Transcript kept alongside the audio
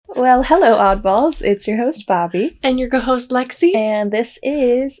Well, hello, oddballs. It's your host, Bobby. And your co-host, Lexi. And this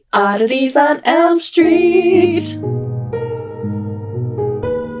is Oddities on Elm Street.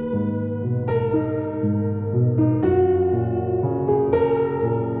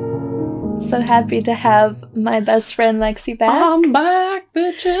 So happy to have my best friend, Lexi, back. I'm back,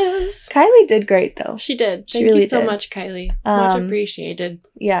 bitches. Kylie did great, though. She did. She Thank really you so did. much, Kylie. Much appreciated.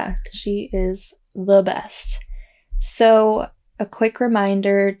 Yeah, she is the best. So, a quick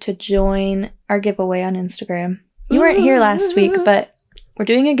reminder to join our giveaway on Instagram. You weren't here last week, but we're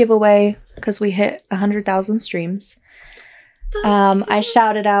doing a giveaway because we hit 100,000 streams. I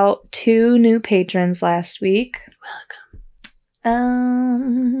shouted out 2 new patrons last week.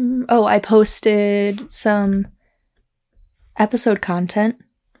 Welcome. I posted some episode content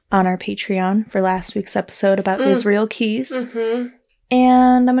on our Patreon for last week's episode about Israel Keys. Mm-hmm.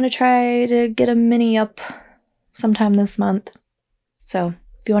 And I'm going to try to get a mini up sometime this month. So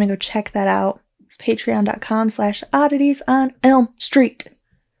if you want to go check that out, it's patreon.com/oddities on Elm Street.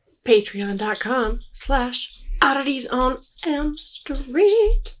 Patreon.com/oddities on Elm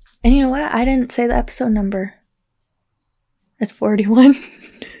Street. And you know what? I didn't say the episode number. It's 41.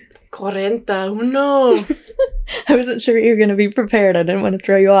 41. I wasn't sure you were going to be prepared. I didn't want to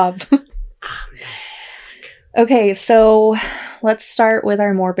throw you off. I'm back. Okay, so let's start with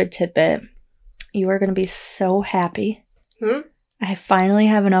our morbid tidbit. You are going to be so happy. I finally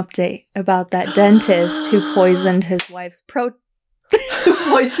have an update about that dentist who poisoned his wife's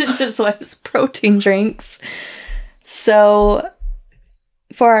protein drinks. So,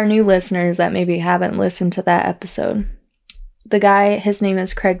 for our new listeners that maybe haven't listened to that episode, the guy, his name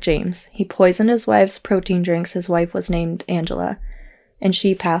is Craig James. He poisoned his wife's protein drinks. His wife was named Angela, and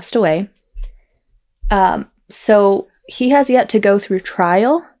she passed away. So he has yet to go through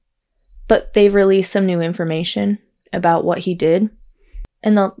trial, but they've released some new information about what he did.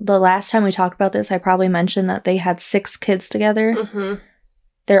 And the last time we talked about this, I probably mentioned that they had 6 kids together. Mm-hmm.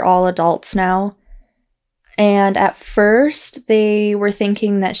 They're all adults now. And at first, they were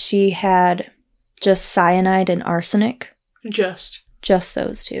thinking that she had just cyanide and arsenic. Just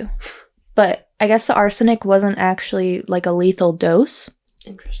those 2. But I guess the arsenic wasn't actually like a lethal dose.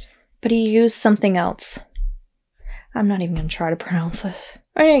 Interesting. But he used something else. I'm not even going to try to pronounce it.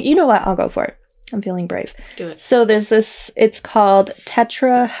 You know what? I'll go for it. I'm feeling brave. Do it. So there's this, it's called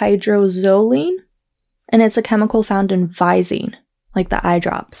tetrahydrozoline, and it's a chemical found in Visine, like the eye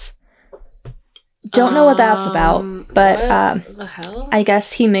drops. Don't know what that's about, but what the hell? I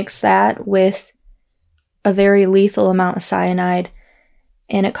guess he mixed that with a very lethal amount of cyanide,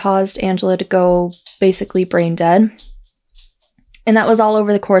 and it caused Angela to go basically brain dead. And that was all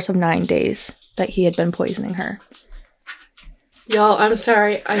over the course of 9 days that he had been poisoning her. Y'all, I'm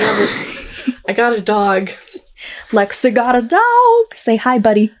sorry. I got a dog. Lexa got a dog. Say hi,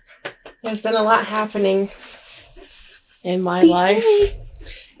 buddy. There's been a lot happening in my life.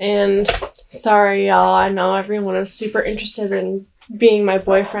 And sorry, y'all. I know everyone is super interested in being my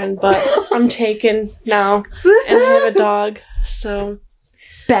boyfriend, but I'm taken now. And I have a dog, so...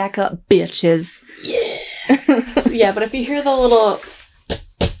 Back up, bitches. Yeah. Yeah, but if you hear the little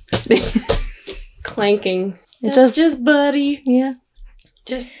clanking, it's just Buddy. Yeah.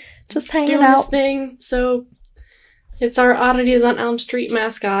 Just hanging doing out. His thing. So it's our Oddities on Elm Street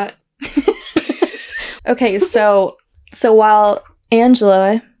mascot. Okay, so while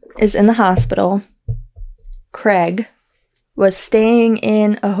Angela is in the hospital, Craig was staying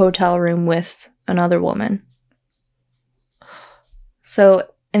in a hotel room with another woman. So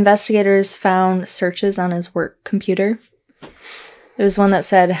investigators found searches on his work computer. There was one that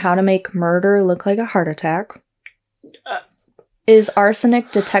said, "How to make murder look like a heart attack. Is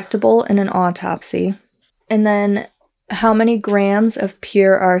arsenic detectable in an autopsy?" And then, "How many grams of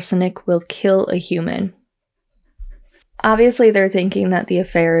pure arsenic will kill a human?" Obviously, they're thinking that the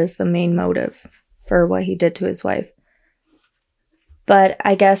affair is the main motive for what he did to his wife. But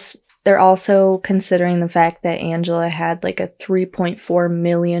I guess they're also considering the fact that Angela had like a $3.4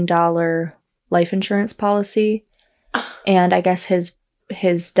 million life insurance policy. And I guess his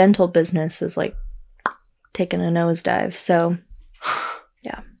dental business is like taking a nosedive. So,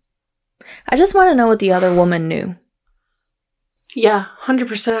 yeah. I just want to know what the other woman knew. Yeah,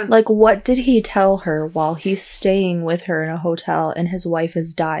 100%. Like, what did he tell her while he's staying with her in a hotel and his wife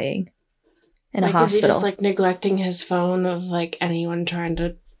is dying in a hospital? Is he just, like, neglecting his phone of, like, anyone trying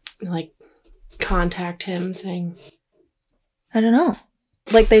to, like, contact him saying... I don't know.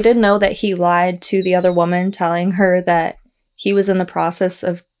 Like, they did know that he lied to the other woman, telling her that he was in the process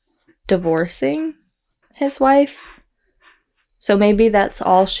of divorcing his wife. So maybe that's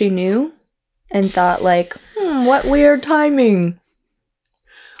all she knew and thought, like, what weird timing.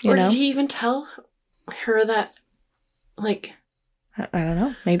 You or know? did he even tell her that, like... I don't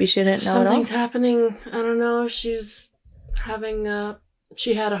know. Maybe she didn't know at all. Something's happening. I don't know. She's having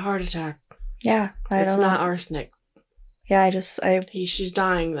she had a heart attack. Yeah, I don't know. It's not arsenic. Yeah, She's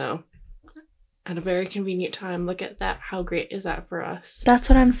dying, though. At a very convenient time. Look at that. How great is that for us? That's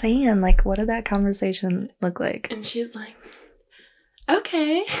what I'm saying. Like, what did that conversation look like? And she's like,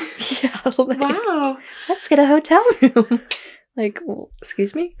 okay. Yeah, like, Wow. let's get a hotel room. Like, well,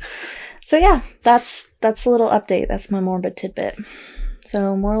 excuse me? So yeah, that's a little update. That's my morbid tidbit.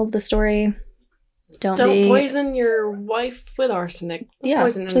 So, moral of the story, don't poison your wife with arsenic. Don't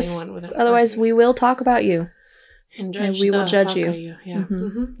poison anyone with it. Otherwise, we will talk about you. And we will judge you. Yeah. Mm-hmm.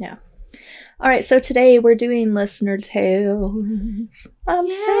 Mm-hmm. Yeah. All right, so today we're doing listener tales. I'm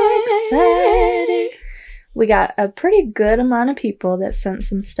so excited. We got a pretty good amount of people that sent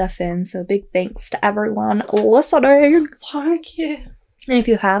some stuff in, so big thanks to everyone listening. Thank you. And if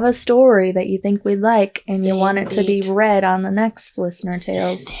you have a story that you think we'd like and you want it to be read on the next Listener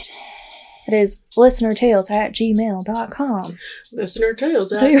Tales, it is listenertales@gmail.com.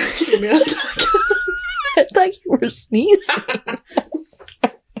 Listenertales@gmail.com. I thought you were sneezing.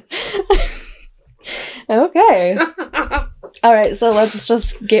 Okay. All right, so let's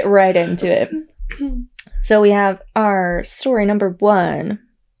just get right into it. So we have our story number 1.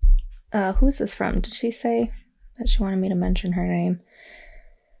 Who's this from? Did she say that she wanted me to mention her name?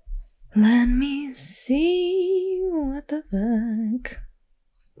 Let me see. What the fuck?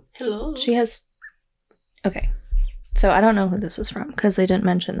 Hello. She has... Okay. So I don't know who this is from because they didn't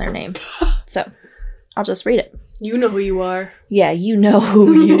mention their name. So I'll just read it. You know who you are. Yeah, you know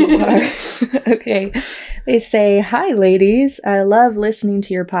who you are. Okay. They say, "Hi, ladies. I love listening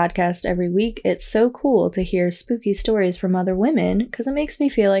to your podcast every week. It's so cool to hear spooky stories from other women because it makes me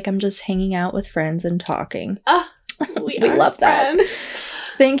feel like I'm just hanging out with friends and talking." We love that.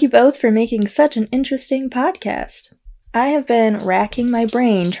 Thank you both for making such an interesting podcast. I have been racking my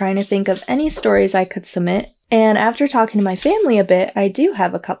brain trying to think of any stories I could submit, and after talking to my family a bit, I do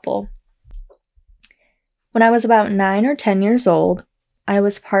have a couple. When I was about 9 or 10 years old, I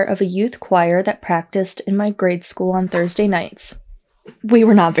was part of a youth choir that practiced in my grade school on Thursday nights. We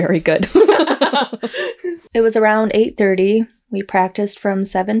were not very good. It was around 8:30. We practiced from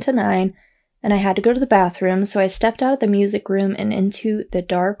 7 to 9, and I had to go to the bathroom, so I stepped out of the music room and into the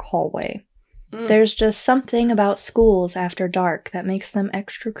dark hallway. There's just something about schools after dark that makes them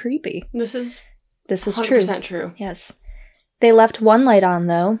extra creepy. This is 100% true. Yes. They left one light on,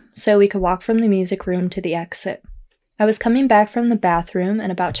 though, so we could walk from the music room to the exit. I was coming back from the bathroom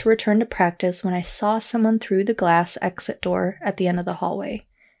and about to return to practice when I saw someone through the glass exit door at the end of the hallway.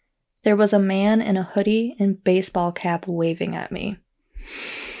 There was a man in a hoodie and baseball cap waving at me.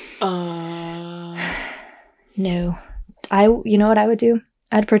 No. You know what I would do?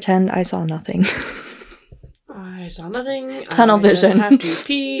 I'd pretend I saw nothing. I saw nothing. Tunnel vision. I just have to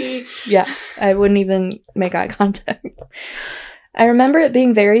pee. Yeah, I wouldn't even make eye contact. I remember it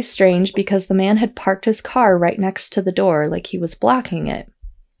being very strange because the man had parked his car right next to the door like he was blocking it.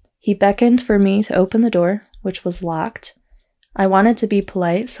 He beckoned for me to open the door, which was locked. I wanted to be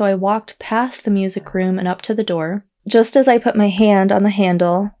polite, so I walked past the music room and up to the door. Just as I put my hand on the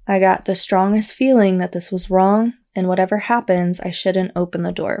handle, I got the strongest feeling that this was wrong, and whatever happens, I shouldn't open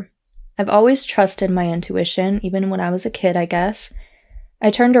the door. I've always trusted my intuition, even when I was a kid, I guess. I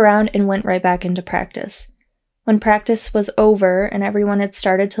turned around and went right back into practice. When practice was over and everyone had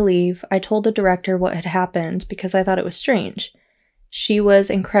started to leave, I told the director what had happened because I thought it was strange. She was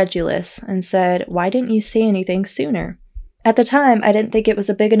incredulous and said, "Why didn't you say anything sooner?" At the time, I didn't think it was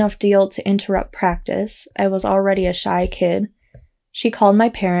a big enough deal to interrupt practice. I was already a shy kid. She called my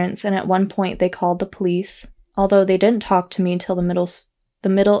parents, and at one point they called the police, although they didn't talk to me till the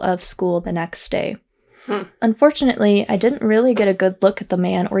middle of school the next day. Unfortunately, I didn't really get a good look at the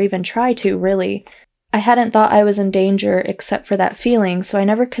man or even try to, really. I hadn't thought I was in danger except for that feeling, so I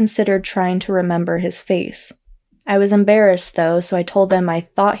never considered trying to remember his face. I was embarrassed, though, so I told them I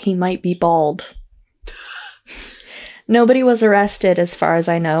thought he might be bald. Nobody was arrested as far as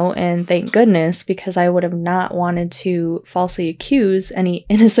I know, and thank goodness, because I would have not wanted to falsely accuse any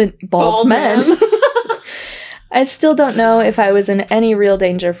innocent bald men. I still don't know if I was in any real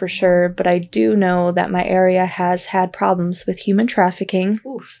danger for sure, but I do know that my area has had problems with human trafficking.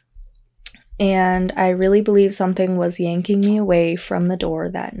 Oof. And I really believe something was yanking me away from the door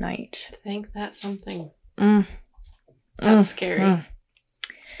that night. Think that's something. That's scary.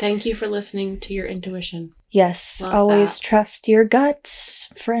 Thank you for listening to your intuition. Yes, Love always that. trust your gut,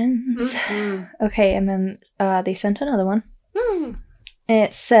 friends. Okay, and then they sent another one.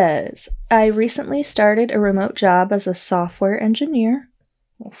 It says, "I recently started a remote job as a software engineer.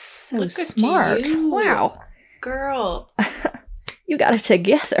 Well, so Look at smart. you. Wow. Girl. You got it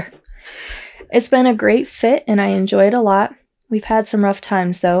together. It's been a great fit and I enjoy it a lot. We've had some rough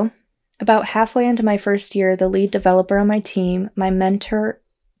times though. About halfway into my first year, the lead developer on my team, my mentor...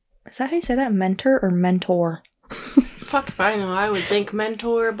 Is that how you say that? Mentor or mentor? Fuck if I know. I would think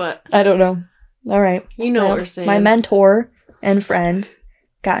mentor, but... I don't know. All right. You know what we're saying. My mentor and friend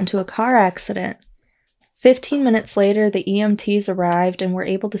got into a car accident. 15 minutes later, the EMTs arrived and were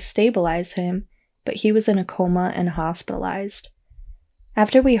able to stabilize him, but he was in a coma and hospitalized.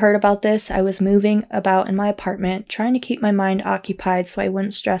 After we heard about this, I was moving about in my apartment, trying to keep my mind occupied so I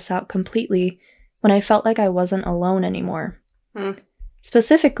wouldn't stress out completely when I felt like I wasn't alone anymore.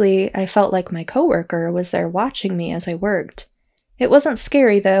 Specifically, I felt like my coworker was there watching me as I worked. It wasn't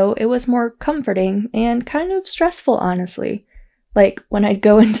scary, though. It was more comforting and kind of stressful, honestly. Like when I'd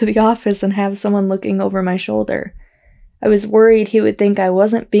go into the office and have someone looking over my shoulder. I was worried he would think I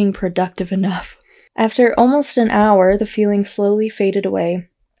wasn't being productive enough. After almost an hour, the feeling slowly faded away.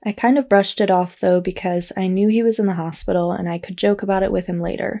 I kind of brushed it off, though, because I knew he was in the hospital and I could joke about it with him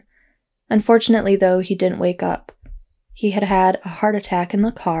later. Unfortunately, though, he didn't wake up. He had had a heart attack in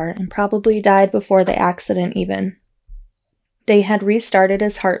the car and probably died before the accident even. They had restarted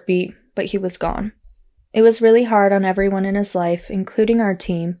his heartbeat, but he was gone. It was really hard on everyone in his life, including our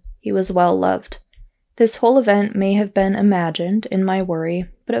team. He was well loved. This whole event may have been imagined in my worry,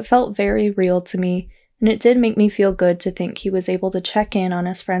 but it felt very real to me, and it did make me feel good to think he was able to check in on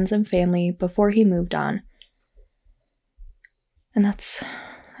his friends and family before he moved on. And that's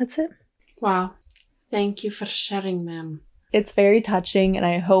it. Wow. Thank you for sharing them. It's very touching, and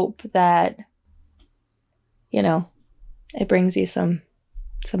I hope that, it brings you some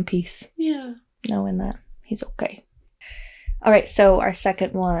peace. Yeah. Knowing that he's okay. All right, so our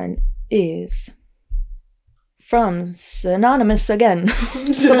second one is from Anonymous again.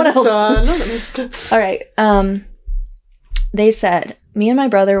 Someone else. Anonymous. All right. They said, me and my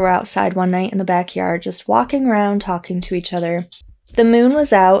brother were outside one night in the backyard, just walking around talking to each other. The moon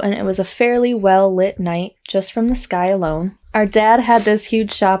was out, and it was a fairly well-lit night, just from the sky alone. Our dad had this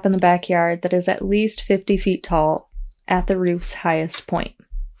huge shop in the backyard that is at least 50 feet tall, at the roof's highest point.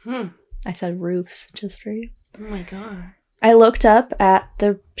 I said roofs, just for you. Oh my god. I looked up at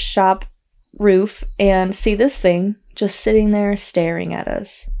the shop roof and see this thing just sitting there staring at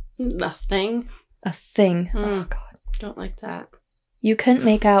us. A thing? A thing. Oh god. Don't like that. You couldn't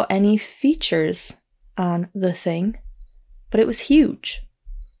make out any features on the thing, but it was huge.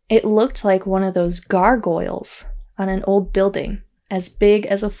 It looked like one of those gargoyles on an old building, as big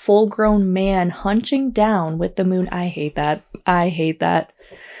as a full-grown man hunching down with the moon. I hate that. I hate that.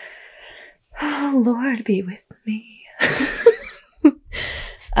 Oh, Lord, be with me.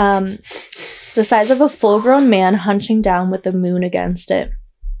 The size of a full-grown man hunching down with the moon against it.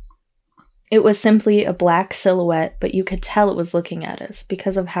 It was simply a black silhouette, but you could tell it was looking at us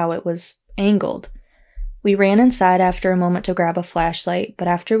because of how it was angled. We ran inside after a moment to grab a flashlight, but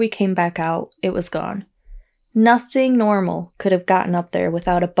after we came back out, it was gone. Nothing normal could have gotten up there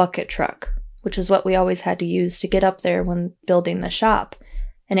without a bucket truck, which is what we always had to use to get up there when building the shop.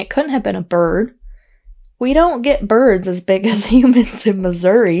 And it couldn't have been a bird. We don't get birds as big as humans in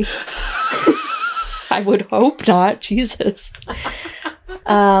Missouri. I would hope not. Jesus.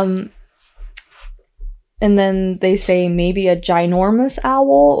 And then they say maybe a ginormous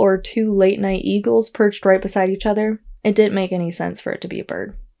owl or two late-night eagles perched right beside each other. It didn't make any sense for it to be a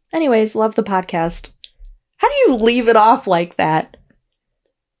bird. Anyways, love the podcast. How do you leave it off like that?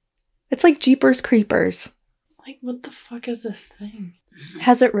 It's like Jeepers Creepers. Like, what the fuck is this thing?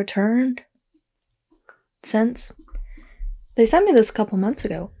 Has it returned since? They sent me this a couple months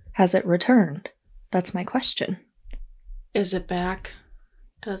ago. Has it returned? That's my question. Is it back?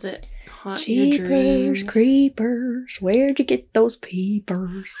 Does it haunt your Jeepers dreams? Creepers, where'd you get those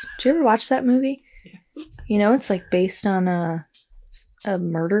peepers? Did you ever watch that movie? Yes. You know, it's like based on a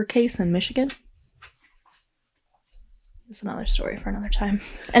murder case in Michigan. It's another story for another time.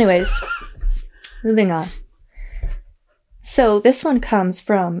 Anyways, moving on. So this one comes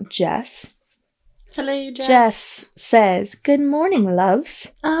from Jess. Hello, Jess. Jess says, "Good morning,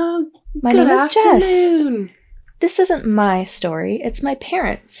 loves. Oh, my name is afternoon. Jess. This isn't my story, it's my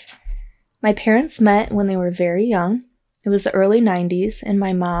parents. My parents met when they were very young. It was the early 90s, and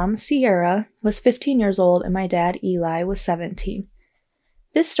my mom, Sierra, was 15 years old, and my dad, Eli, was 17.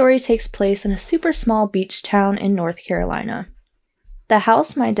 This story takes place in a super small beach town in North Carolina. The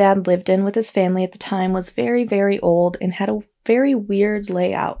house my dad lived in with his family at the time was very, very old and had a very weird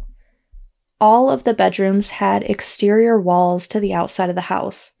layout. All of the bedrooms had exterior walls to the outside of the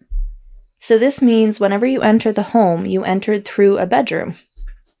house. So this means whenever you entered the home, you entered through a bedroom.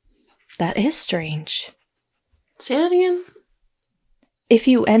 That is strange. Say that again? If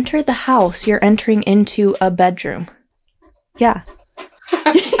you enter the house, you're entering into a bedroom. Yeah.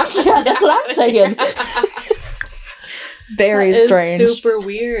 Yeah, that's what I'm saying. Very strange. Super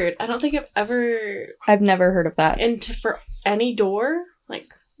weird. I don't think I've never heard of that. for any door? Like,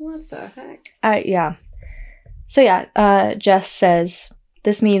 what the heck? Yeah. So yeah, Jess says,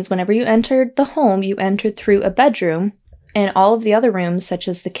 this means whenever you entered the home, you entered through a bedroom, and all of the other rooms, such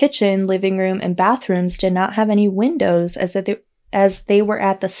as the kitchen, living room, and bathrooms, did not have any windows as they were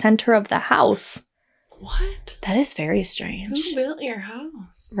at the center of the house. What? That is very strange. Who built your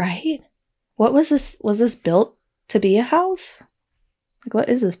house? Right? What was this? Was this built to be a house? Like, what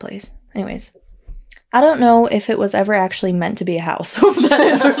is this place? Anyways, I don't know if it was ever actually meant to be a house. That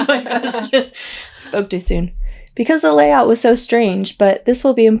answers my question. Spoke too soon. Because the layout was so strange, but this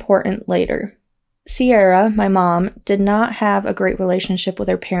will be important later. Sierra, my mom, did not have a great relationship with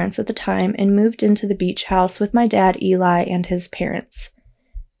her parents at the time and moved into the beach house with my dad, Eli, and his parents.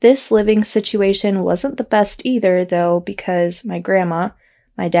 This living situation wasn't the best either, though, because my grandma,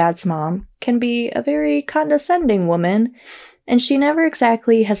 my dad's mom, can be a very condescending woman, and she never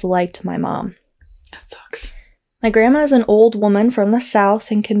exactly has liked my mom. That sucks. My grandma is an old woman from the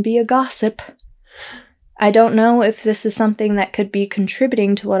South and can be a gossip. I don't know if this is something that could be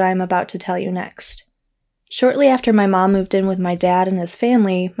contributing to what I'm about to tell you next. Shortly after my mom moved in with my dad and his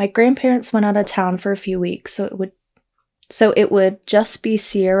family, my grandparents went out of town for a few weeks, so it would just be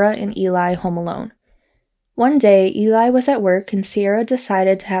Sierra and Eli home alone. One day, Eli was at work and Sierra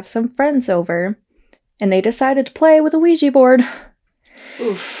decided to have some friends over, and they decided to play with a Ouija board.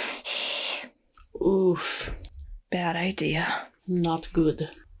 Oof. Oof. Bad idea. Not good.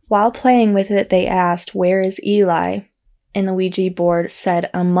 While playing with it, they asked, "Where is Eli?" And the Ouija board said,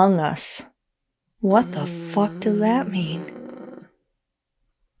 "Among us." What the fuck does that mean?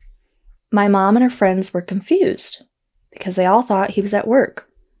 My mom and her friends were confused because they all thought he was at work.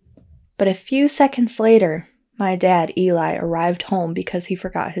 But a few seconds later, my dad, Eli, arrived home because he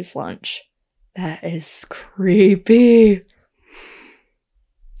forgot his lunch. That is creepy.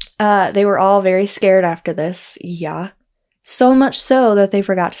 They were all very scared after this. Yeah. So much so that they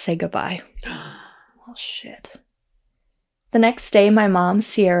forgot to say goodbye. Well, shit. The next day, my mom,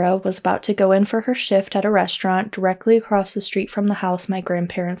 Sierra, was about to go in for her shift at a restaurant directly across the street from the house my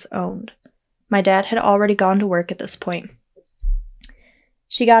grandparents owned. My dad had already gone to work at this point.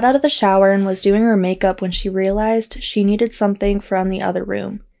 She got out of the shower and was doing her makeup when she realized she needed something from the other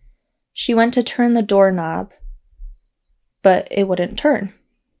room. She went to turn the doorknob, but it wouldn't turn.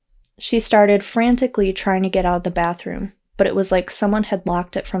 She started frantically trying to get out of the bathroom, but it was like someone had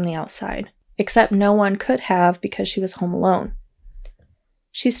locked it from the outside, except no one could have because she was home alone.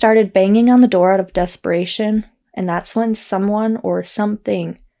 She started banging on the door out of desperation, and that's when someone or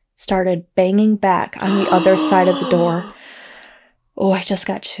something started banging back on the other side of the door. Oh, I just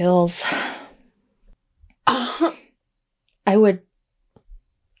got chills. I would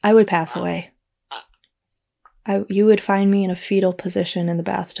pass away. You would find me in a fetal position in the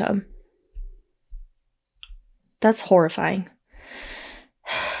bathtub. That's horrifying.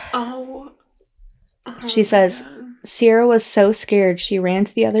 Oh. She says, Sierra was so scared she ran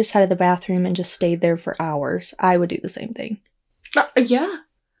to the other side of the bathroom and just stayed there for hours. I would do the same thing. Yeah.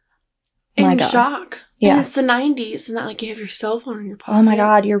 My In God. shock. Yeah. And it's the 90s. It's not like you have your cell phone in your pocket. Oh my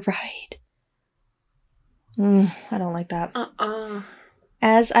God, you're right. I don't like that.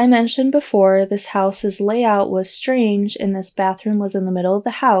 As I mentioned before, this house's layout was strange and this bathroom was in the middle of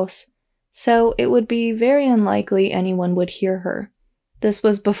the house, so it would be very unlikely anyone would hear her. This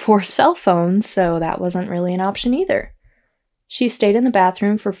was before cell phones, so that wasn't really an option either. She stayed in the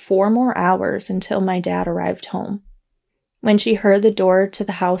bathroom for 4 more hours until my dad arrived home. When she heard the door to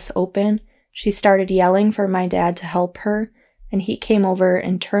the house open, she started yelling for my dad to help her, and he came over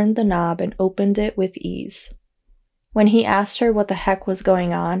and turned the knob and opened it with ease. When he asked her what the heck was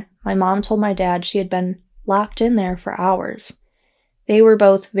going on, my mom told my dad she had been locked in there for hours. They were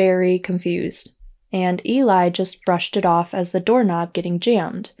both very confused, and Eli just brushed it off as the doorknob getting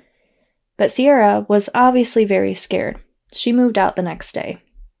jammed. But Sierra was obviously very scared. She moved out the next day.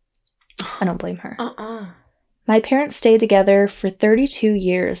 I don't blame her. My parents stayed together for 32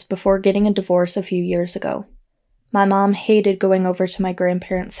 years before getting a divorce a few years ago. My mom hated going over to my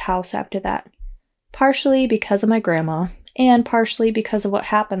grandparents' house after that, partially because of my grandma, and partially because of what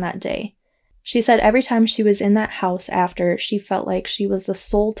happened that day. She said every time she was in that house after, she felt like she was the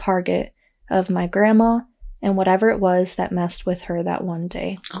sole target of my grandma and whatever it was that messed with her that one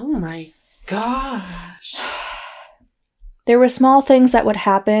day. Oh my gosh. There were small things that would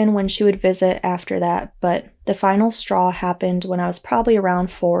happen when she would visit after that, but the final straw happened when I was probably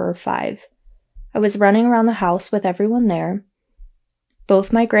around 4 or 5. I was running around the house with everyone there,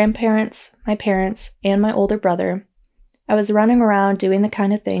 both my grandparents, my parents, and my older brother. I was running around doing the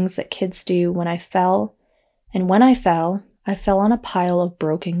kind of things that kids do when I fell, and when I fell on a pile of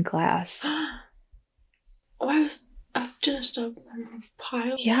broken glass. Why was just a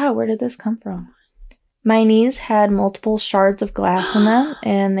pile? Yeah, where did this come from? My knees had multiple shards of glass in them,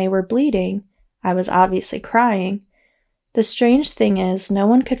 and they were bleeding. I was obviously crying. The strange thing is, no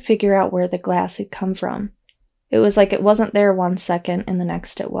one could figure out where the glass had come from. It was like it wasn't there one second, and the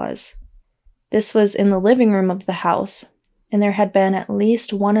next it was. This was in the living room of the house, and there had been at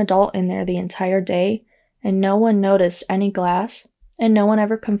least one adult in there the entire day, and no one noticed any glass, and no one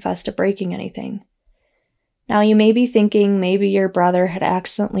ever confessed to breaking anything. Now, you may be thinking maybe your brother had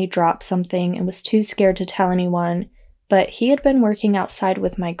accidentally dropped something and was too scared to tell anyone, but he had been working outside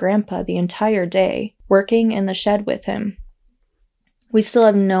with my grandpa the entire day, working in the shed with him. We still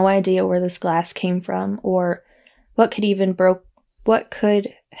have no idea where this glass came from or what could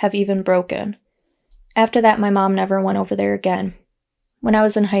have even broken. After that, my mom never went over there again. When I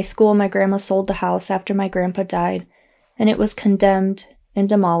was in high school, my grandma sold the house after my grandpa died, and it was condemned and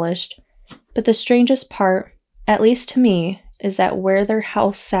demolished. But the strangest part, at least to me, is that where their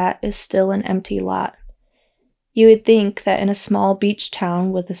house sat is still an empty lot. You would think that in a small beach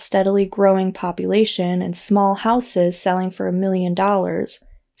town with a steadily growing population and small houses selling for $1 million,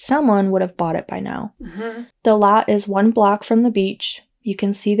 someone would have bought it by now. Mm-hmm. The lot is 1 block from the beach. You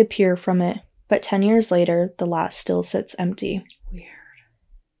can see the pier from it, but 10 years later, the lot still sits empty. Weird.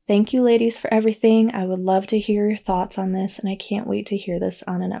 Thank you, ladies, for everything. I would love to hear your thoughts on this, and I can't wait to hear this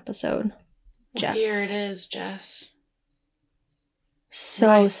on an episode. Well, Jess. here it is, Jess.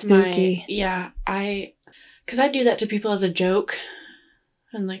 So spooky. Because I do that to people as a joke.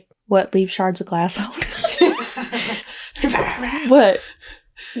 And like... What, leave shards of glass out? What?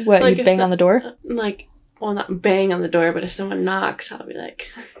 What, like you bang on the door? Like, well, not bang on the door, but if someone knocks, I'll be like,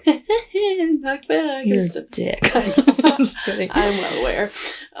 knock back. You're a dick. I'm just kidding. I'm well aware.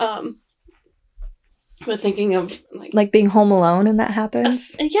 But thinking of like being home alone and that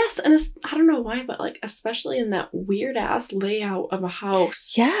happens? Yes, and I don't know why, but like especially in that weird ass layout of a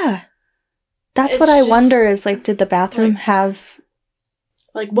house. Yeah. That's what I wonder is like, did the bathroom have...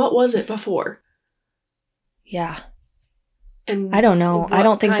 Like, what was it before? Yeah. And I don't know. I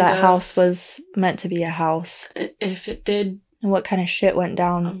don't think that house was meant to be a house. If it did... And what kind of shit went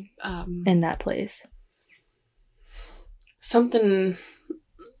down in that place? Something...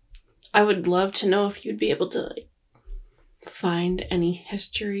 I would love to know if you'd be able to, like, find any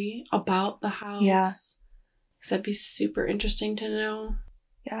history about the house. Yeah. Because that'd be super interesting to know.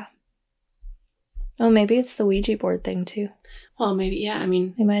 Yeah. Oh, maybe it's the Ouija board thing, too. Well, maybe, yeah, I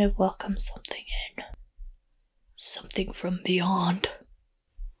mean... They might have welcomed something in. Something from beyond.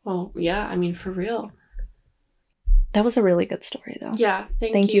 Well, yeah, I mean, for real. That was a really good story, though. Yeah, thank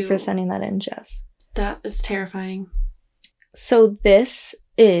you. Thank you for sending that in, Jess. That is terrifying. So this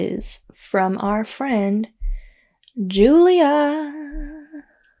is from our friend, Julia.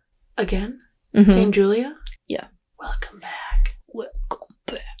 Again? Mm-hmm. Same Julia? Yeah. Welcome back. Welcome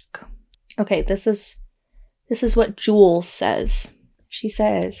back. Okay, this is what Jules says. She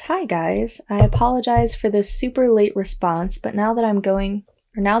says, "Hi guys, I apologize for this super late response, but now that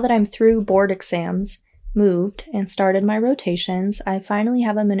I'm through board exams, moved, and started my rotations, I finally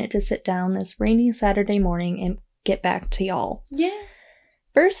have a minute to sit down this rainy Saturday morning and get back to y'all. Yeah.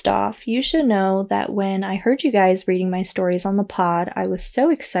 First off, you should know that when I heard you guys reading my stories on the pod, I was so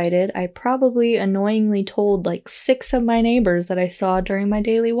excited I probably annoyingly told like 6 of my neighbors that I saw during my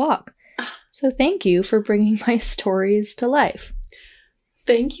daily walk. So thank you for bringing my stories to life."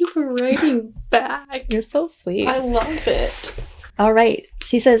 Thank you for writing back. You're so sweet. I love it. All right.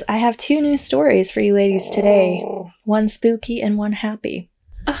 She says, "I have 2 new stories for you ladies today. One spooky and one happy."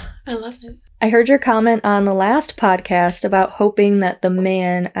 I love it. I heard your comment on the last podcast about hoping that the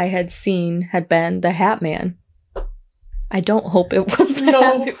man I had seen had been the Hat Man. I don't hope it was that.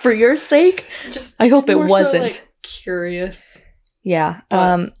 No. For your sake, I hope it wasn't. So, like, curious. Yeah.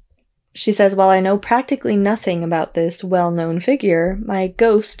 She says, "While I know practically nothing about this well-known figure, my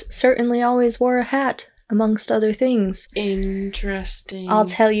ghost certainly always wore a hat, amongst other things." Interesting. I'll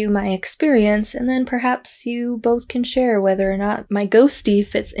tell you my experience, and then perhaps you both can share whether or not my ghostie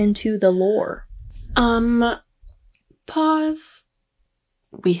fits into the lore. Pause.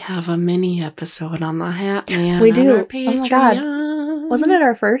 We have a mini episode on the Hat Man. We do. On our Patreon. Oh my god. Wasn't it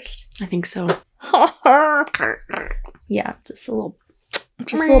our first? I think so. Yeah, just a little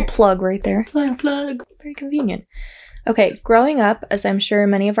plug right there. Plug. Very convenient. Okay, growing up, as I'm sure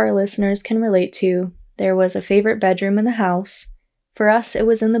many of our listeners can relate to, there was a favorite bedroom in the house. For us, it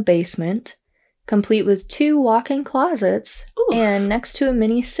was in the basement, complete with 2 walk-in closets, Oof. and next to a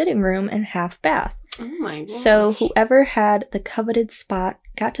mini sitting room and half bath. Oh my gosh. So whoever had the coveted spot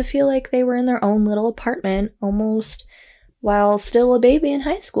got to feel like they were in their own little apartment, almost while still a baby in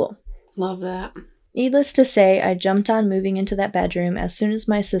high school. Love that. Needless to say, I jumped on moving into that bedroom as soon as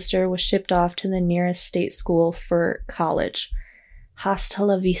my sister was shipped off to the nearest state school for college. Hasta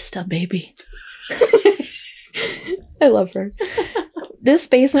la vista, baby. I love her. This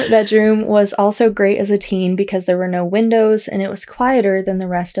basement bedroom was also great as a teen because there were no windows and it was quieter than the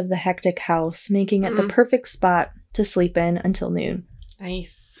rest of the hectic house, making it the perfect spot to sleep in until noon.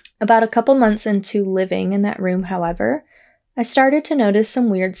 Nice. About a couple months into living in that room, however, I started to notice some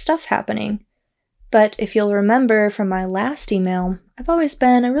weird stuff happening. But if you'll remember from my last email, I've always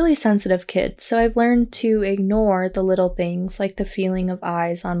been a really sensitive kid, so I've learned to ignore the little things like the feeling of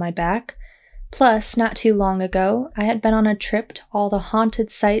eyes on my back. Plus, not too long ago, I had been on a trip to all the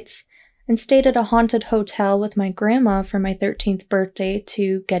haunted sites and stayed at a haunted hotel with my grandma for my 13th birthday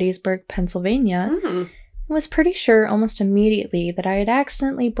to Gettysburg, Pennsylvania, and was pretty sure almost immediately that I had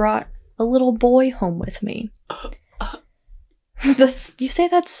accidentally brought a little boy home with me. You say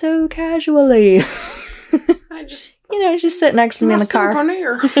that so casually. I just... he's just sitting next to me in the car.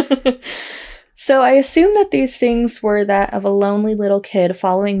 Here. So I assumed that these things were that of a lonely little kid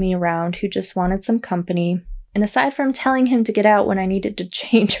following me around who just wanted some company. And aside from telling him to get out when I needed to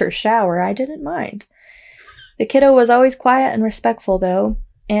change or shower, I didn't mind. The kiddo was always quiet and respectful, though.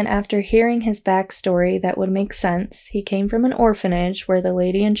 And after hearing his backstory that would make sense, he came from an orphanage where the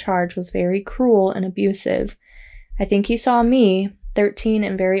lady in charge was very cruel and abusive. I think he saw me, 13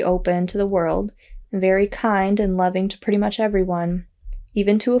 and very open to the world, and very kind and loving to pretty much everyone,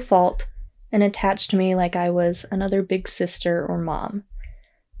 even to a fault, and attached to me like I was another big sister or mom.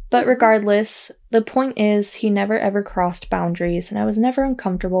 But regardless, the point is he never ever crossed boundaries, and I was never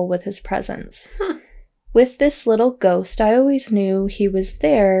uncomfortable with his presence. With this little ghost, I always knew he was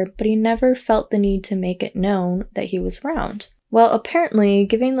there, but he never felt the need to make it known that he was around. Well, apparently,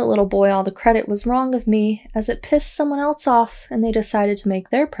 giving the little boy all the credit was wrong of me, as it pissed someone else off, and they decided to make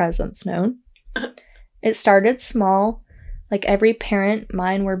their presence known. It started small. Like every parent,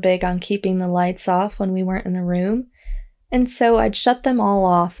 mine were big on keeping the lights off when we weren't in the room, and so I'd shut them all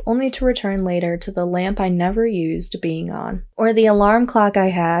off, only to return later to the lamp I never used being on. Or the alarm clock I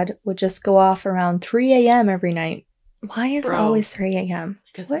had would just go off around 3 a.m. every night. Why is it always 3 a.m.?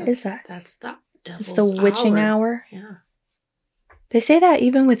 What is that? That's the devil's It's the witching hour? Yeah. They say that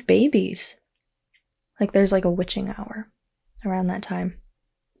even with babies. Like there's like a witching hour around that time.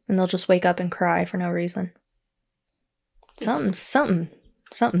 And they'll just wake up and cry for no reason. Something.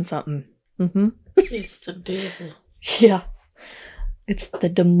 Mm-hmm. It's the devil. Yeah. It's the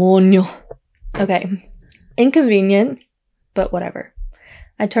demonio. Okay. Inconvenient, but whatever.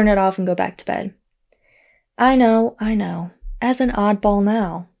 I turn it off and go back to bed. I know. As an oddball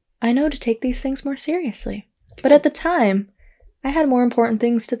now, I know to take these things more seriously. But at the time, I had more important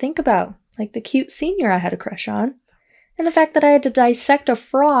things to think about, like the cute senior I had a crush on, and the fact that I had to dissect a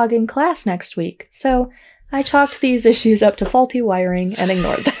frog in class next week. So I chalked these issues up to faulty wiring and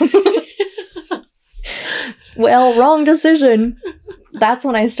ignored them. Well, wrong decision. That's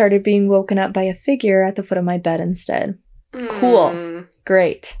when I started being woken up by a figure at the foot of my bed instead. Cool.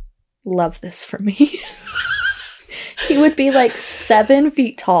 Great. Love this for me. He would be like 7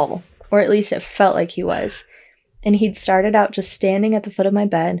 feet tall, or at least it felt like he was. And he'd started out just standing at the foot of my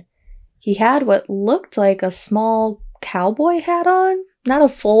bed. He had what looked like a small cowboy hat on. Not a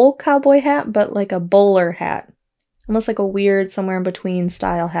full cowboy hat, but like a bowler hat. Almost like a weird somewhere in between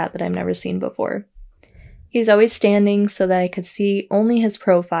style hat that I've never seen before. He was always standing so that I could see only his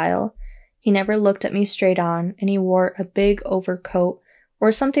profile. He never looked at me straight on, and he wore a big overcoat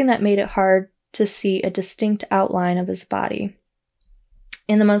or something that made it hard to see a distinct outline of his body.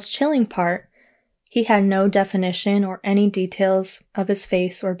 In the most chilling part, he had no definition or any details of his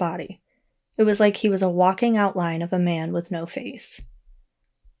face or body. It was like he was a walking outline of a man with no face.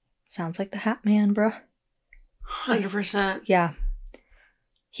 Sounds like the Hat Man, bruh. 100%. Yeah.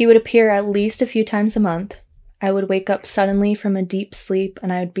 He would appear at least a few times a month. I would wake up suddenly from a deep sleep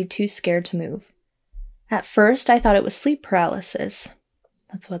and I would be too scared to move. At first, I thought it was sleep paralysis.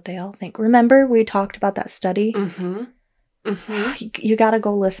 That's what they all think. Remember, we talked about that study? Mm-hmm. Mm-hmm. You gotta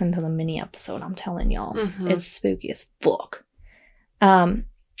go listen to the mini episode, I'm telling y'all. Mm-hmm. It's spooky as fuck.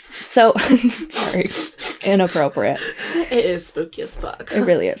 So, sorry, inappropriate. It is spooky as fuck. It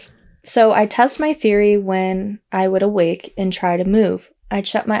really is. So I test my theory when I would awake and try to move. I'd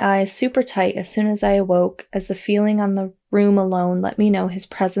shut my eyes super tight as soon as I awoke, as the feeling on the room alone let me know his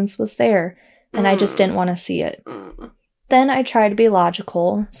presence was there, and I just didn't want to see it. Then I tried to be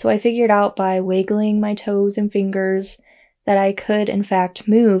logical, so I figured out by wiggling my toes and fingers that I could, in fact,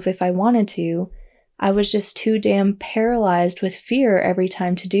 move if I wanted to. I was just too damn paralyzed with fear every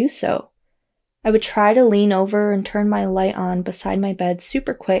time to do so. I would try to lean over and turn my light on beside my bed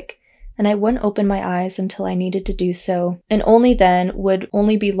super quick, and I wouldn't open my eyes until I needed to do so, and only then would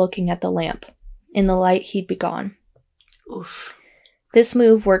only be looking at the lamp. In the light, he'd be gone. Oof. This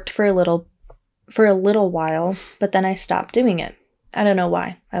move worked for a little while, but then I stopped doing it. I don't know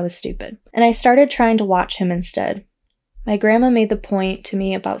why. I was stupid. And I started trying to watch him instead. My grandma made the point to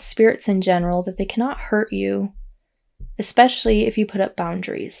me about spirits in general that they cannot hurt you, especially if you put up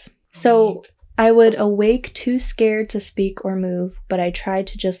boundaries. So I would awake too scared to speak or move, but I tried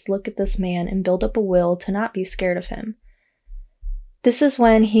to just look at this man and build up a will to not be scared of him. This is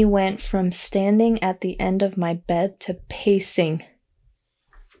when he went from standing at the end of my bed to pacing.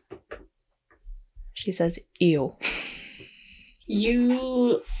 She says, ew.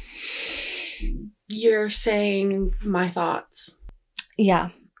 You're saying my thoughts. Yeah.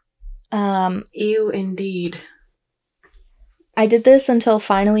 Ew, indeed. I did this until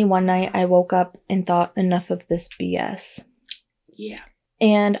finally one night I woke up and thought, enough of this BS. Yeah.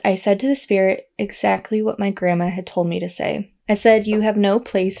 And I said to the spirit exactly what my grandma had told me to say. I said, you have no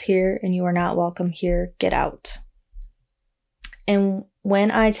place here and you are not welcome here. Get out. And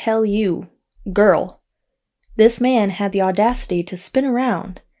when I tell you, girl, this man had the audacity to spin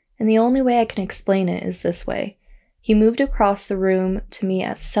around, and the only way I can explain it is this way. He moved across the room to me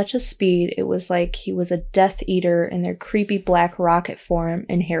at such a speed, it was like he was a Death Eater in their creepy black rocket form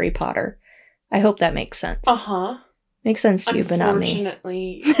in Harry Potter. I hope that makes sense. Uh-huh. Makes sense to you, but not me.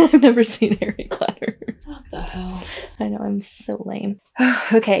 Unfortunately. I've never seen Harry Potter. What the hell? I know, I'm so lame.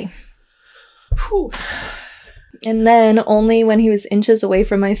 Okay. Whew. And then, only when he was inches away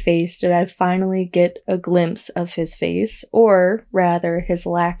from my face did I finally get a glimpse of his face, or rather, his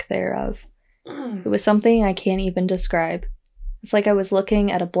lack thereof. It was something I can't even describe. It's like I was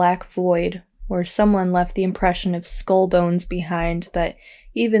looking at a black void, where someone left the impression of skull bones behind, but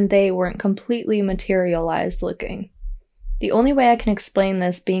even they weren't completely materialized looking. The only way I can explain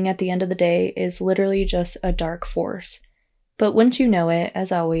this being at the end of the day is literally just a dark force. But wouldn't you know it,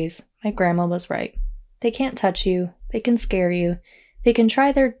 as always, my grandma was right. They can't touch you. They can scare you. They can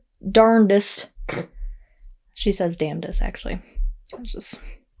try their darndest. She says damnedest, actually. I was just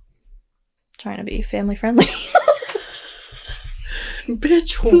trying to be family friendly.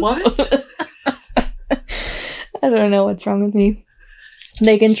 Bitch, what? I don't know what's wrong with me.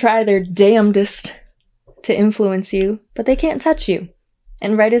 They can try their damnedest to influence you, but they can't touch you.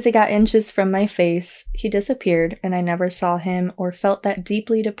 And right as he got inches from my face, he disappeared, and I never saw him or felt that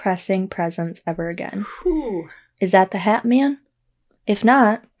deeply depressing presence ever again. Whew. Is that the Hat Man? If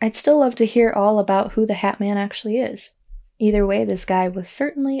not, I'd still love to hear all about who the Hat Man actually is. Either way, this guy was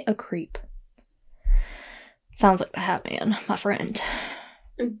certainly a creep. Sounds like the Hat Man, my friend.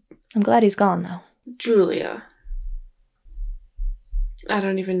 I'm glad he's gone, though. Julia. I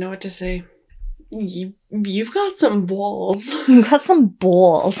don't even know what to say. You've got some balls. You've got some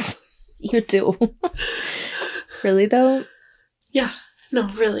balls. You do. Really, though? Yeah.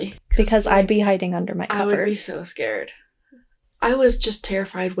 No, really. Because I'd be hiding under my covers. I would be so scared. I was just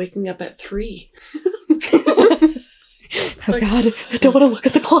terrified waking up at 3. Oh, God. I don't want to look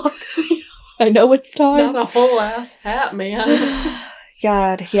at the clock. I know it's time. Not a whole ass hat, man.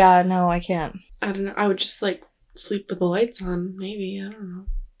 God, yeah, no, I can't. I don't know. I would just, sleep with the lights on, maybe. I don't know.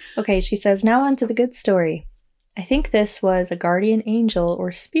 Okay, she says, now on to the good story. I think this was a guardian angel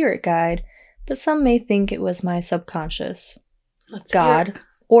or spirit guide, but some may think it was my subconscious, God,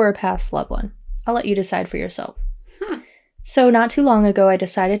 or a past loved one. I'll let you decide for yourself. So not too long ago, I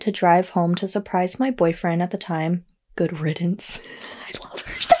decided to drive home to surprise my boyfriend at the time. Good riddance. I love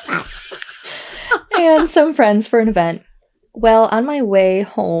her so much. And some friends for an event. Well, on my way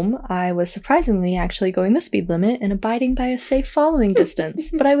home, I was surprisingly actually going the speed limit and abiding by a safe following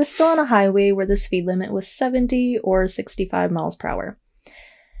distance, but I was still on a highway where the speed limit was 70 or 65 miles per hour.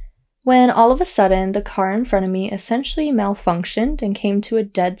 When all of a sudden, the car in front of me essentially malfunctioned and came to a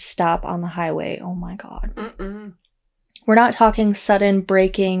dead stop on the highway. Oh my God. We're not talking sudden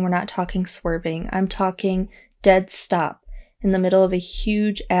braking, we're not talking swerving. I'm talking dead stop in the middle of a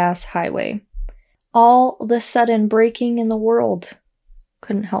huge-ass highway. All the sudden braking in the world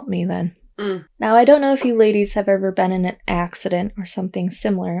couldn't help me then. Now, I don't know if you ladies have ever been in an accident or something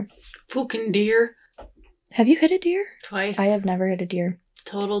similar. Fucking deer. Have you hit a deer? Twice. I have never hit a deer.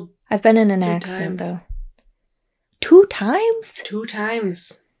 Totaled. I've been in an 2 accident, times. though. 2 times? 2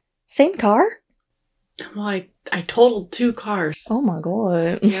 times. Same car? Well, I totaled 2 cars. Oh my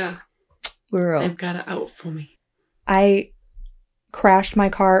God. Yeah. Girl. I've got it out for me. I crashed my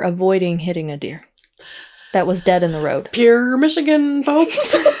car avoiding hitting a deer that was dead in the road. Pure Michigan,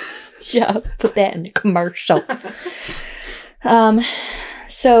 folks. Yeah, put that in a commercial.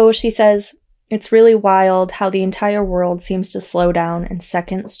 So she says, it's really wild how the entire world seems to slow down and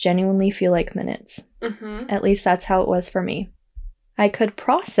seconds genuinely feel like minutes. Mm-hmm. At least that's how it was for me. I could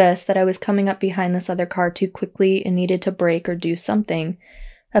process that I was coming up behind this other car too quickly and needed to brake or do something.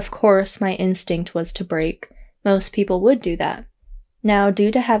 Of course, my instinct was to brake. Most people would do that. Now,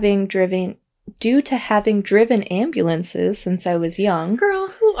 due to having driven ambulances since I was young. Girl,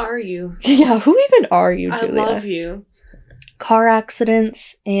 who are you? Yeah, who even are you, Julia? I love you. Car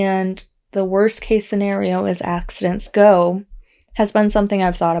accidents and the worst case scenario as accidents go has been something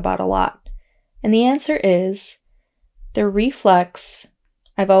I've thought about a lot. And the answer is the reflex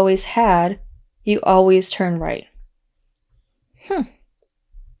I've always had, you always turn right.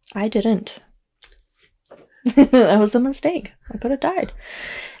 I didn't. That was a mistake. I could have died.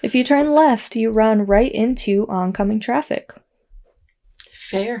 If you turn left, you run right into oncoming traffic.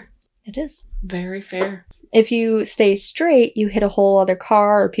 Fair. It is. Very fair. If you stay straight, you hit a whole other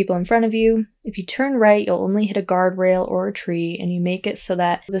car or people in front of you. If you turn right, you'll only hit a guardrail or a tree, and you make it so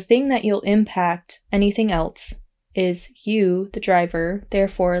that the thing that you'll impact anything else is you, the driver,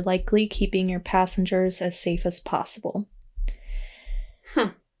 therefore likely keeping your passengers as safe as possible.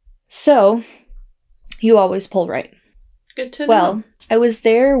 So, you always pull right. Good to know. Well, I was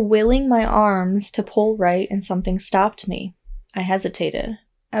there willing my arms to pull right and something stopped me. I hesitated.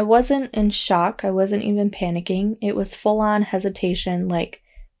 I wasn't in shock. I wasn't even panicking. It was full-on hesitation, like,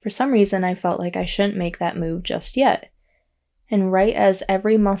 for some reason I felt like I shouldn't make that move just yet. And right as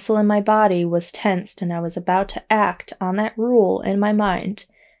every muscle in my body was tensed and I was about to act on that rule in my mind,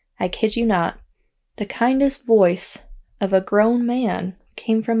 I kid you not, the kindest voice of a grown man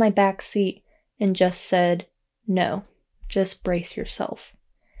came from my back seat and just said, "No, just brace yourself."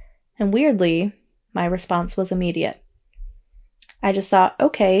 And weirdly, my response was immediate. I just thought,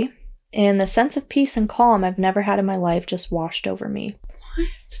 okay, and the sense of peace and calm I've never had in my life just washed over me. What?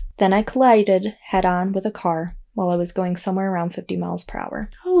 Then I collided head-on with a car while I was going somewhere around 50 miles per hour.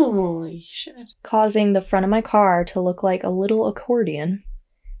 Holy shit. Causing the front of my car to look like a little accordion.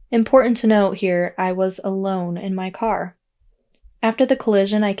 Important to note here, I was alone in my car. After the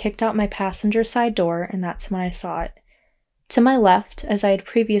collision, I kicked out my passenger side door, and that's when I saw it. To my left, as I had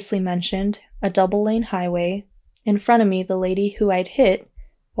previously mentioned, a double-lane highway. In front of me, the lady who I'd hit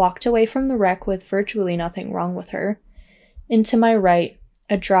walked away from the wreck with virtually nothing wrong with her. And to my right,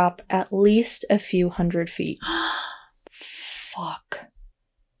 a drop at least a few hundred feet. Fuck.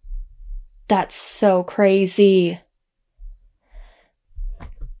 That's so crazy.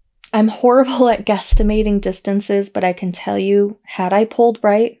 I'm horrible at guesstimating distances, but I can tell you, had I pulled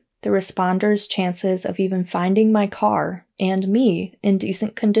right, the responders' chances of even finding my car and me in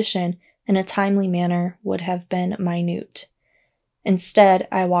decent condition in a timely manner would have been minute. Instead,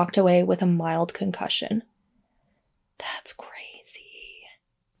 I walked away with a mild concussion. That's crazy.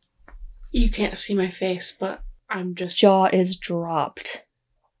 You can't see my face, but I'm just... Jaw is dropped.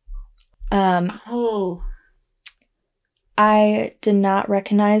 Oh. I did not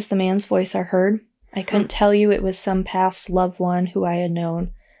recognize the man's voice I heard. I couldn't tell you it was some past loved one who I had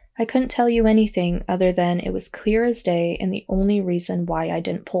known. I couldn't tell you anything other than it was clear as day and the only reason why I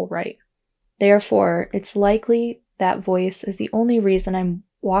didn't pull right. Therefore, it's likely that voice is the only reason I'm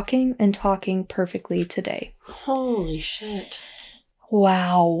walking and talking perfectly today. Holy shit.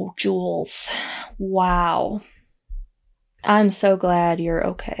 Wow, Jules. Wow. I'm so glad you're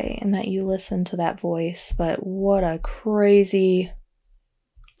okay and that you listened to that voice, but what a crazy...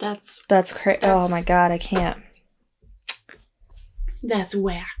 That's crazy. Oh my god, I can't. That's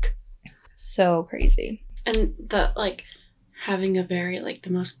whack. So crazy. And having a very,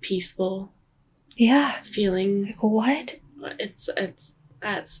 the most peaceful... Yeah. Feeling. Like, what?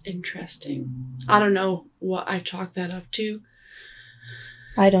 That's interesting. I don't know what I chalk that up to.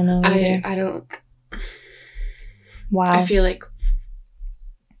 I don't know either. I don't... Wow. I feel like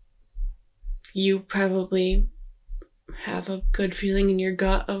you probably have a good feeling in your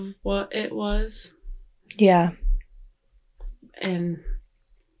gut of what it was. Yeah. And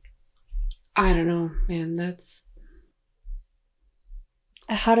I don't know, man, that's...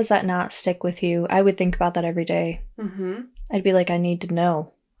 How does that not stick with you? I would think about that every day. Mm-hmm. I'd be like, I need to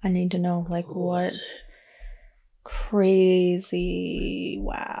know. What? Crazy.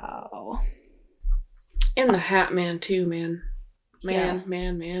 Wow. And the Hat Man, too, man. Man.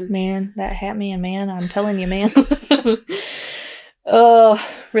 Man, that Hat Man, I'm telling you, man. Oh,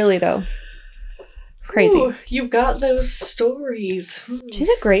 really, though. Crazy. Ooh, you've got those stories. She's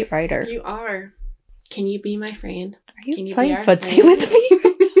a great writer. You are. Can you be my friend? Are you Can you playing be our footsie friend? with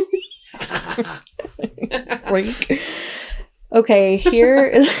me? Freak. Okay, here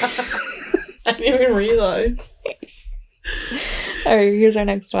is... I didn't even realize. Alright, here's our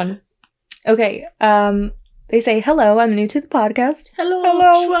next one. Okay, they say, hello, I'm new to the podcast.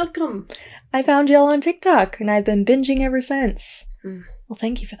 Hello. Welcome. I found y'all on TikTok, and I've been binging ever since. Mm. Well,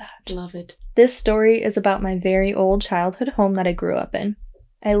 thank you for that. Love it. This story is about my very old childhood home that I grew up in.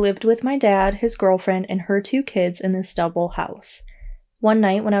 I lived with my dad, his girlfriend, and her 2 kids in this double house. One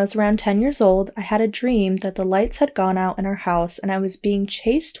night when I was around 10 years old, I had a dream that the lights had gone out in our house and I was being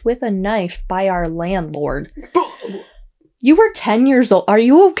chased with a knife by our landlord. You were 10 years old. Are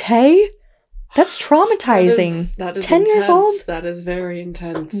you okay? That's traumatizing. That is 10 years old? That is very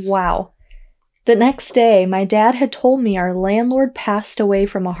intense. Wow. The next day, my dad had told me our landlord passed away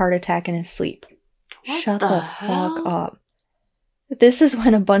from a heart attack in his sleep. What Shut the the hell? fuck up. This is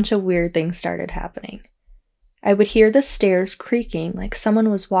when a bunch of weird things started happening. I would hear the stairs creaking like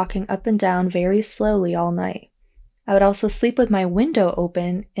someone was walking up and down very slowly all night. I would also sleep with my window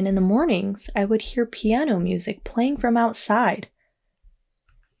open, and in the mornings, I would hear piano music playing from outside.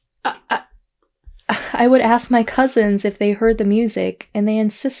 I would ask my cousins if they heard the music, and they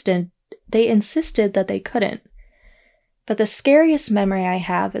insisted that they couldn't. But the scariest memory I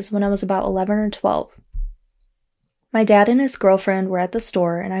have is when I was about 11 or 12. My dad and his girlfriend were at the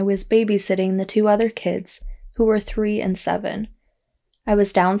store, and I was babysitting the 2 other kids, who were 3 and 7. I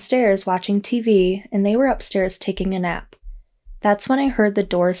was downstairs watching TV, and they were upstairs taking a nap. That's when I heard the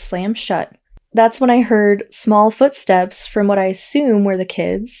door slam shut. That's when I heard small footsteps from what I assume were the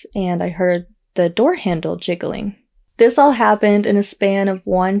kids, and I heard the door handle jiggling. This all happened in a span of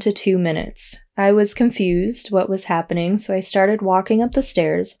 1 to 2 minutes. I was confused what was happening, so I started walking up the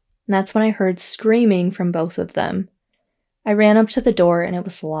stairs, and that's when I heard screaming from both of them. I ran up to the door, and it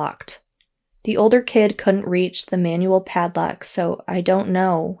was locked. The older kid couldn't reach the manual padlock, so I don't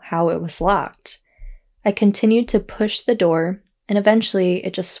know how it was locked. I continued to push the door, and eventually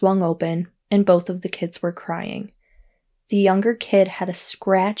it just swung open, and both of the kids were crying. The younger kid had a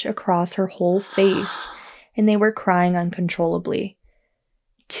scratch across her whole face, and they were crying uncontrollably.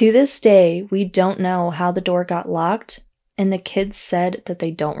 To this day, we don't know how the door got locked, and the kids said that they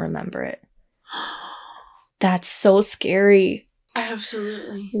don't remember it. That's so scary.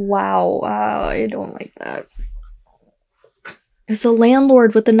 Absolutely. Wow, I don't like that. There's a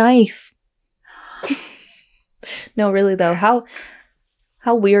landlord with a knife. No, really though, how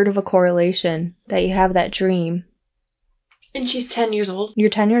weird of a correlation that you have that dream. And she's 10 years old. You're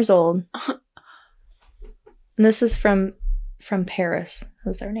 10 years old. And this is from Paris.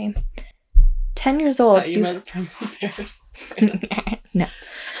 What's their name? 10 years old. You meant from Paris. No.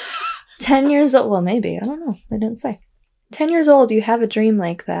 10 years old. Well, maybe. I don't know. They didn't say. 10 years old, you have a dream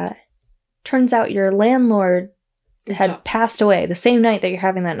like that. Turns out your landlord had passed away the same night that you're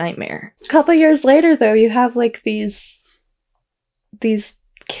having that nightmare. A couple years later, though, you have like these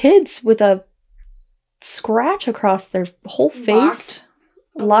kids with a scratch across their whole face,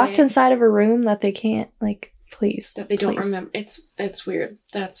 locked inside of a room that they can't, like, please. That they don't remember. It's weird.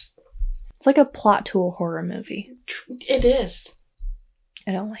 It's like a plot to a horror movie. It is.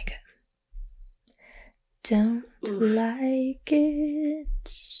 I don't like it. Don't like it.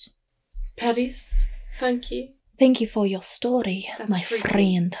 Patties, thank you. Thank you for your story, That's my freaky.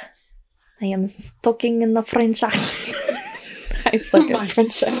 friend. I am talking in the French accent. I suck My at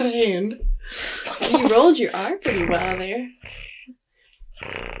French accent. friend. You rolled your R pretty well there.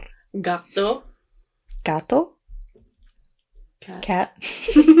 Gato. Gato? Cat. Cat.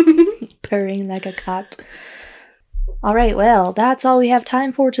 Purring like a cat. Alright, well, that's all we have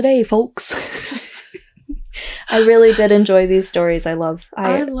time for today, folks. I really did enjoy these stories. I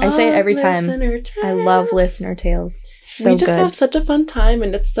say it every time. I love listener tales. So we just good. have such a fun time,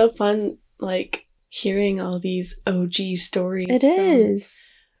 and it's so fun, like, hearing all these OG stories. It is.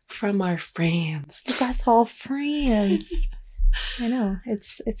 From our friends. You guys are all friends. I know.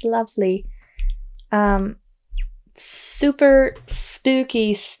 It's lovely. Super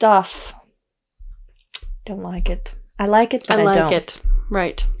spooky stuff. Don't like it. I like it, but I don't. It.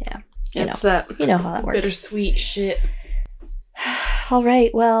 Right. Yeah. It's that you know how that works. bittersweet shit. All right.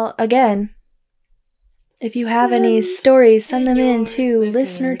 Well, again, if you have any stories, send them in to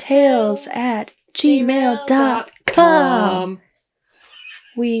listenertales@gmail.com.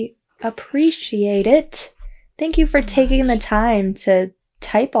 We appreciate it. Thank you for taking the time to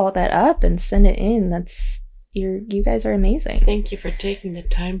type all that up and send it in. You guys are amazing. Thank you for taking the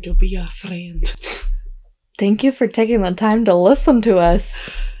time to be a friend. Thank you for taking the time to listen to us.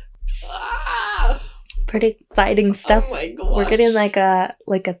 Pretty exciting stuff. Oh my gosh. We're getting like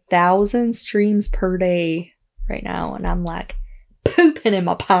 1,000 streams per day right now, and I'm like pooping in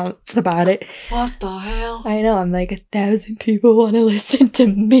my pants about it. What the hell? I know, I'm like 1,000 people want to listen to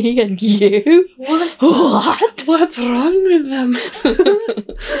me and you. What? What's wrong with them?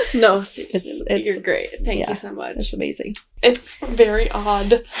 No, seriously, you're great. Thank you so much. It's amazing. It's very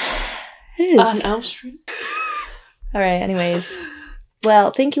odd. It is. On Elm Street. All right, anyways.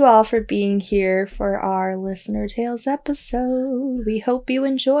 Well, thank you all for being here for our Listener Tales episode. We hope you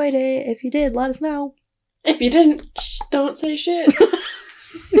enjoyed it. If you did, let us know. If you didn't, don't say shit.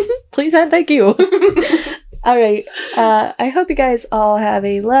 Please and thank you. All right. I hope you guys all have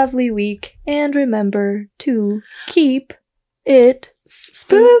a lovely week. And remember to keep it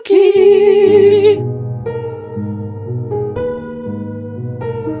spooky.